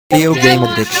video game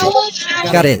addiction.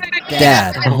 Got it,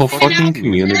 Dad. The whole fucking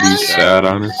community's sad,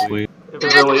 honestly. It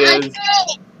really is.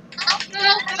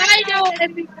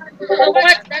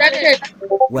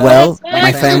 Well,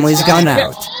 my family's gone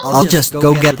out. I'll just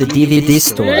go get the DVD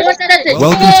store.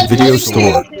 Welcome to Video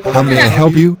Store. How may I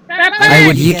help you? I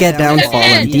would you get Downfall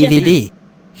on DVD.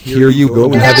 Here you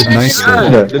go and have it nice store.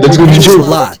 Let's go to a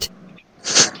lot.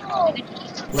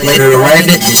 Later arrived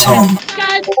at his home.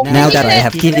 Now that I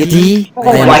have DVD, I am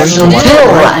going to watch it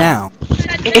right now.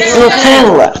 It's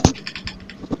Nutella!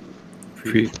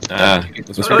 Shaggy,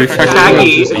 what's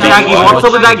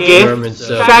up with that gift?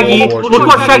 Shaggy, look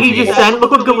what Shaggy just sent, look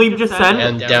what Galib just sent.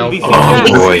 Oh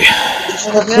boy. It's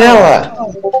Nutella!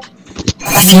 A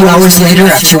few hours later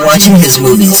after watching his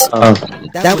movies.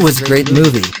 That was a great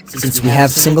movie. Since we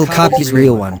have single copies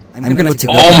real one, I'm gonna to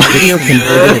go to video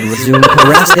converted and resume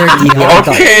correct their DVD.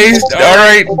 Okay,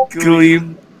 alright,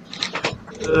 Galib.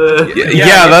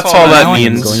 Yeah, that's all that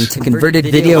means. I'm going to converted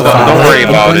video file. Don't worry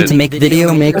about I'm going it. to make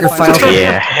video maker file.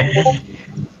 Yeah.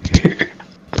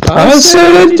 I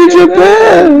sent it to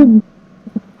Japan!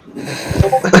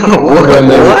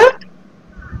 What?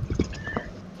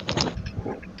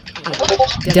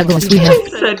 Douglas, we have...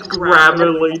 Said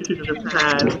Grammarly to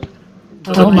Japan.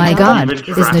 Oh my god, is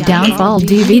the Downfall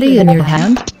DVD in your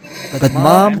hand? But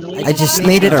Mom, I just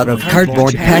made it out of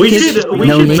cardboard package.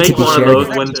 No need to be shared.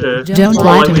 Don't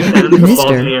lie to me,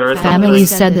 mister. Family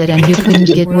said that and you couldn't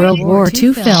get World War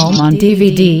II film on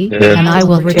DVD, and I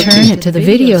will return it to the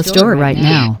video store right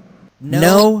now.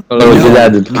 No,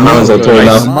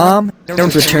 Mom,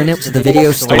 don't return it to the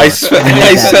video store. I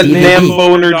sent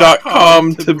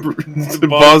namboner.com to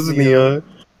Bosnia.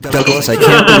 Douglas, I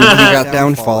can't believe you got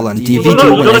Downfall on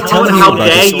DVD when I tell you about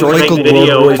historical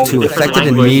World War II affected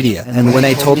in media, and when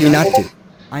I told you not to.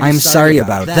 I'm sorry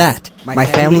about that. My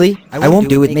family, I won't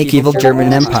do it make evil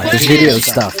German Empire's video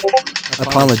stuff.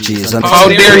 Apologies. How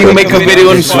dare you make a video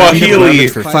in Swahili?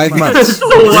 For 5 months.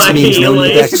 This means no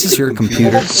need to access your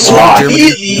computer. No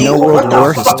Germany, no World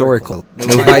War historical. No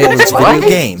violence video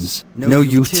games. No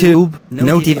YouTube.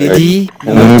 No DVD.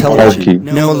 No television.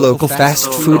 No local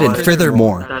fast food, and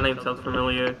furthermore. That name sounds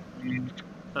familiar.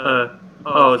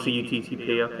 Oh, it's a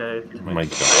UTTP, okay. Oh my god.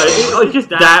 It's just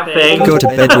that thing. Go to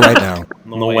bed right now.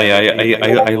 No way,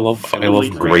 I love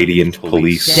gradient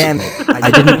police. Damn it,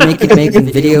 I didn't make it make a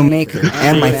video maker,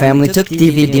 and my family took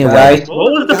DVD away.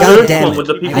 What was the God first damn one with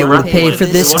the it, people I will wrestling? pay for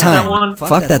this Wasn't that time. one?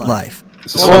 Fuck that life.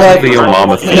 This is a video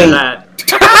mama thing. That.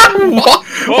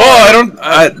 Oh, I don't.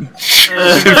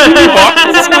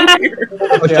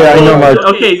 Okay, I know my...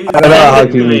 Okay, I don't know how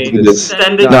to do this.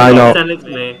 Send it No, I know. Send it to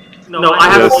me. No, I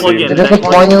have a plugin. Is that a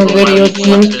porno video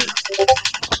game?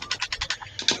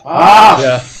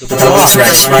 Douglas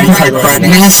Rice Reinhardt Prime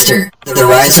Minister, The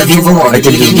Rise of Evil on I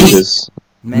can do DVD. this.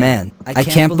 Man, I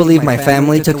can't believe my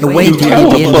family took away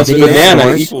DVD in the video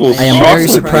stores. I am very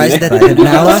surprised that I have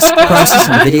now lost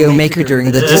processing video maker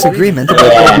during the disagreement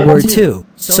about World War II.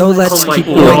 So let's keep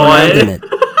going around in it.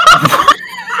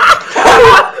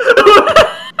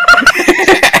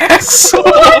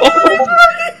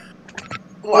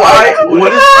 Why?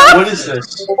 What is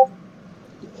this?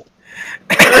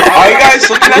 Are you guys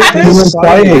looking at this?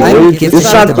 I don't give a It's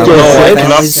shit not about good. what my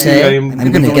family say.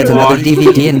 I'm gonna get another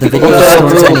DVD in the video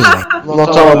stores anyway. I'm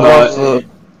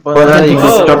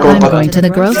going to the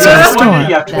grocery store.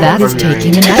 That is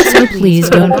taking a nap, so please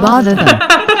don't bother them.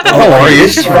 Oh, are you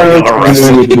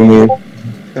Familiar to me.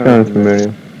 Kind of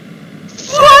familiar.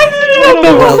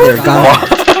 Well, they're gone.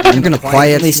 I'm gonna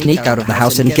quietly sneak out of the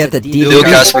house and get the Bill DVD.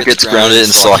 Casper gets grounded in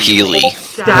Swahili.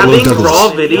 Stabbing raw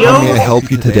video? How may I help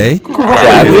you today?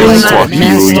 Master,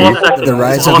 The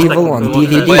Rise of Evil on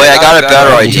DVD. Wait, I got a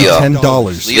better idea.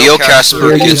 $10. Leo Casper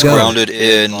Here you gets go. grounded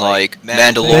in, like,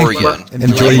 Mandalorian.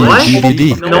 Enjoy your What?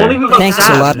 DVD. No one even got Thanks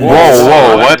a lot.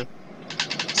 Whoa, what?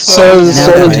 So, Watch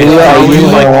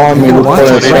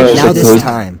it right now this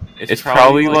time. It's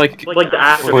probably like the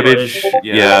after footage,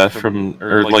 yeah, from,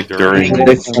 or like during,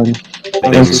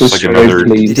 I'm so like another...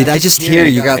 sorry, Did I just hear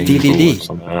you got DVD?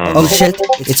 Oh shit,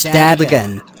 it's Dad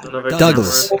again. footage.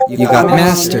 Douglas, you got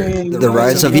Master, The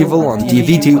Rise of Evil on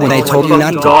DVD when I told you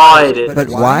not to. God. But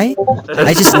why?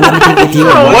 I just wanted DVD and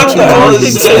What watching the the hell movie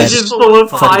is this stage instead. is full of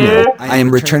Fuck fire? no, I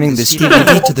am returning this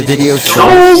DVD to the video store.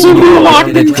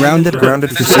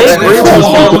 Grounded for 6 Hey, where's the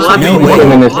whole months. No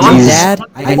left? way. Dad,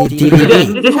 I need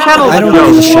DVD. This channel I don't is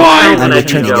give a shit. fine, I'm and I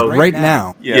returning can it right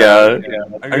now. Yeah,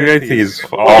 I mean, I think it's...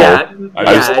 Oh, Yeah, I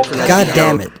just... it's an God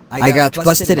damn it. I got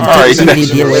busted and Alright, took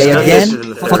DVD away next-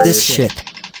 again? Fuck this shit.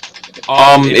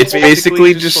 It's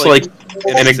basically just like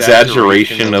an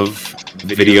exaggeration of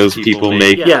videos people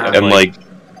make, Yeah. and like,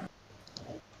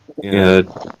 yeah,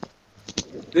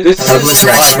 Douglas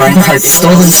Rex Reinhardt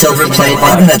stolen silver play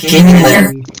button at Gaming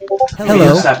Lair.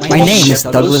 Hello, my name is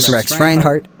Douglas Rex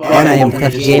Reinhardt, and I am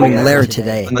at Gaming Lair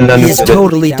today. He is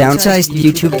totally downsized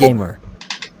YouTube gamer.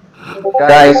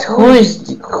 Guys, who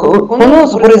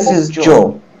knows what is his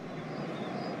job?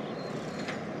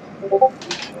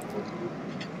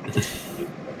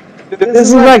 This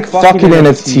is like fucking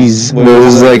NFTs, where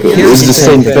it's like, it's the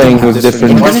same thing with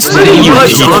different... Right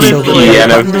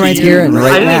here and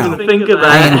right now,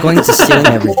 I am going to steal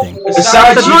everything.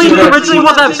 That's not even originally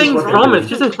what that thing's from, it's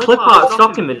just a clip art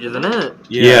stock image, isn't it?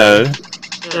 Yeah.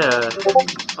 Yeah.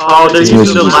 Oh, they're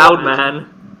using the loud man.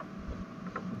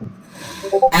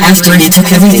 After he took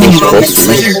everything moments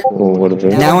later.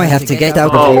 Now I have to get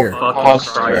out of here. Oh,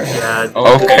 fucking Christ, yeah.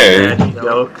 Okay.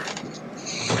 Joke.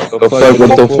 What the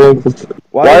fuck?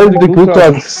 Why is the Ku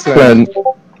Klux Klan?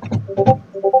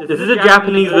 This is a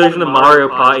Japanese version of Mario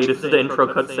Party. This is the intro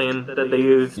cutscene that they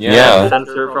use. Yeah.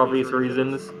 Censor for obvious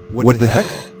reasons. What the heck?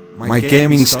 My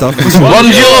gaming stuff was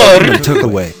Bonjour! took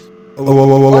away.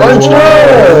 Bonjour!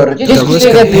 Douglas,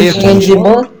 can pay attention.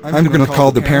 I'm gonna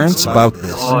call the parents about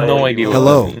this. No idea what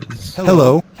Hello. that means.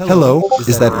 Hello. Hello.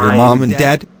 Is that your mom and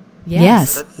dad?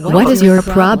 Yes, what is your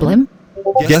problem?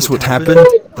 Guess what happened?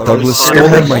 Douglas stole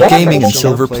my gaming and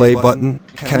silver play button.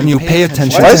 Can you pay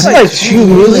attention Why to is him? like cheap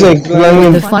music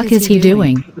playing? The fuck is he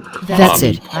doing? That's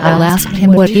it. I'll ask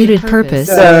him what he did purpose.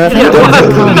 Thank you for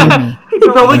calling me.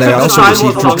 And I also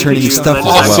received returning stuff as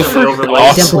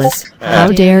well. Douglas, how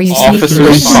dare you sneak Officer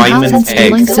into my Simon house and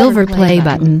stealing Egg. silver play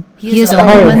button? He is a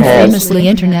one famously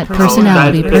internet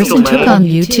personality person took on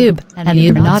YouTube, and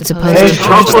you're not supposed to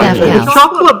charge that It's house.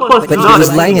 chocolate plus But he nuts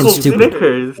was lying and equals stupid.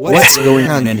 Snickers. What's going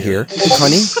on in here,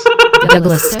 honey?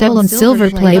 Douglas stolen silver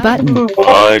play button.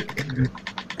 Fuck.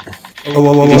 Name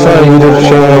How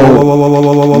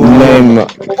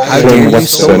dare you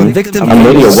stole Watson. victim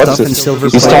Amelia stuff Watson. and silver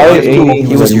He play? started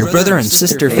He was your brother and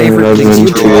sister favorite things you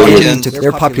did took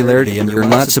their popularity and you're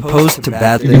not supposed to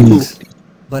bad things.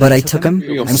 But I took him.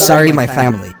 I'm sorry, my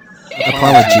family.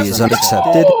 Apology is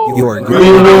unaccepted. You are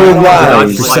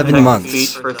grounded for 7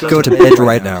 months. Go to bed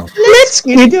right now. Let's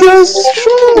get those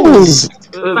shows!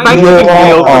 Thank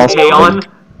you, Aeon.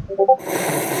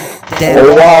 Dad,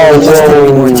 Wow, just tell me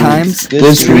whoa. more times.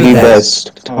 This really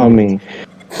best. Tommy.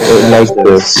 Like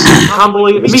this. Can't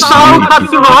believe Misao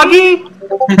Katsuragi?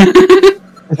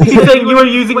 He's saying you were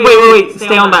using. Wait.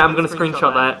 Stay on that. I'm gonna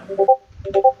screenshot that.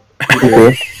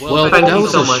 Well, Thank that you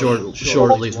was so a much.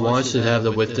 short-lived one. Should have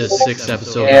the with this 6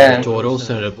 episodes Yeah. total.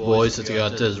 So the boys that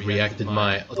got this reacted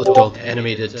my adult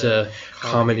animated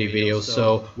comedy video.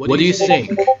 So what do you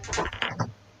think?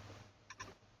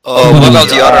 What about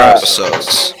the other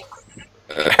episodes?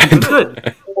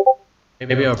 Good.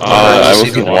 Maybe our I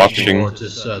wasn't watching.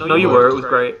 No, you were. It was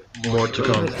great. More to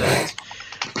come with that.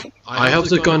 I hope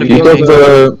they're going to You be took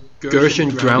the... Gershon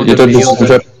You grounded took videos.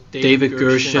 the... David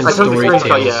Gershon I took the story screenshot,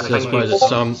 yeah, tales. thank That's why you. there's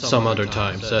some other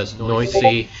time. Says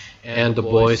Noisy and the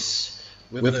boys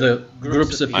with the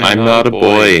groups of I'm not a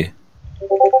boy.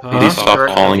 Please stop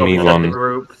calling me one.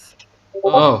 Groups.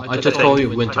 Oh, I just call you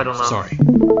Winter. I don't know. Sorry.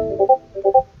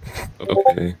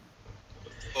 Okay.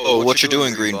 Oh, what you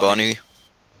doing, Green Bunny?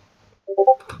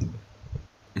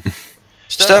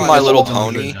 Is that My Little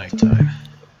Pony? Nighttime.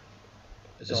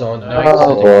 This is on night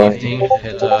Oh, boy. evening.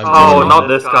 Oh, not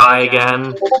this guy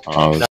again.